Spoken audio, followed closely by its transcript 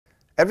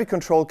Every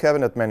control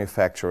cabinet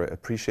manufacturer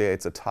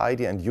appreciates a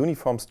tidy and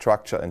uniform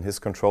structure in his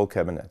control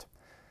cabinet.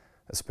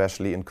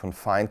 Especially in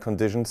confined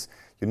conditions,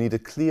 you need a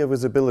clear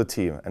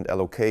visibility and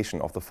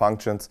allocation of the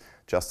functions,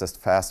 just as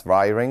fast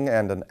wiring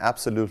and an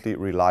absolutely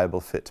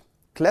reliable fit.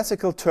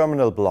 Classical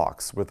terminal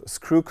blocks with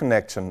screw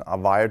connection are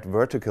wired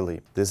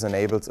vertically. This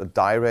enables a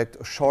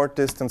direct,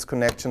 short-distance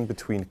connection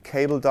between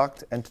cable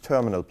duct and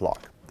terminal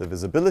block. The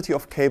visibility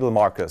of cable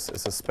markers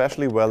is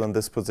especially well in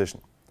this position.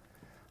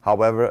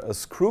 However, a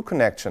screw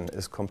connection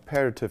is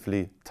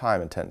comparatively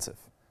time-intensive.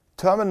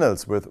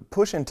 Terminals with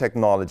push-in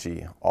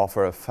technology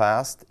offer a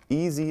fast,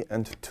 easy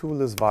and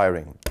toolless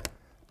wiring.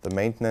 The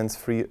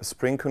maintenance-free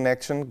spring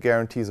connection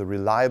guarantees a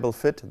reliable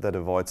fit that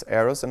avoids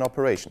errors in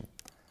operation.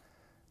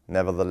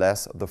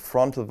 Nevertheless, the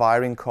frontal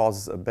wiring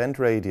causes a bend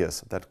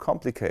radius that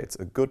complicates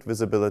a good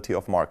visibility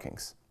of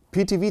markings.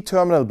 PTV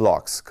terminal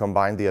blocks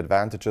combine the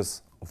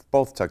advantages of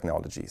both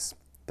technologies.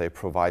 They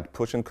provide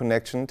push-in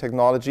connection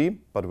technology,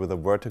 but with a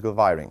vertical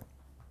wiring.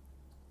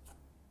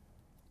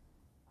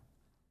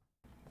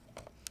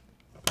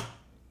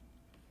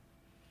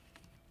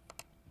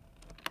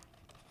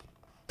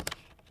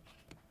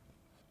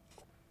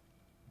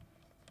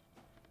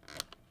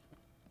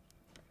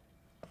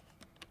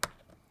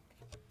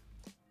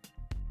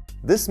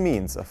 This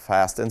means a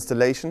fast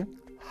installation,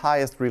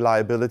 highest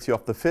reliability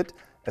of the fit,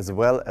 as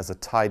well as a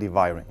tidy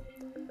wiring.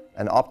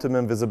 An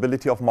optimum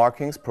visibility of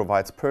markings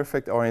provides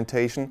perfect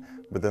orientation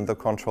within the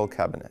control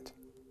cabinet.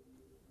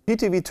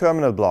 PTV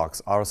terminal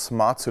blocks are a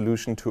smart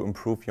solution to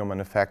improve your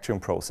manufacturing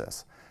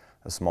process.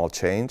 A small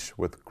change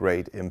with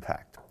great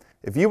impact.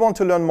 If you want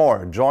to learn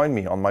more, join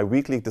me on my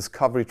weekly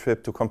discovery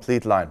trip to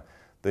CompleteLine,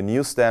 the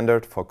new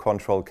standard for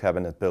control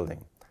cabinet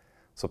building.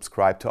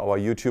 Subscribe to our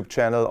YouTube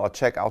channel or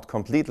check out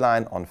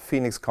CompleteLine on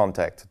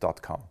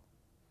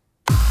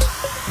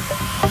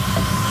phoenixcontact.com.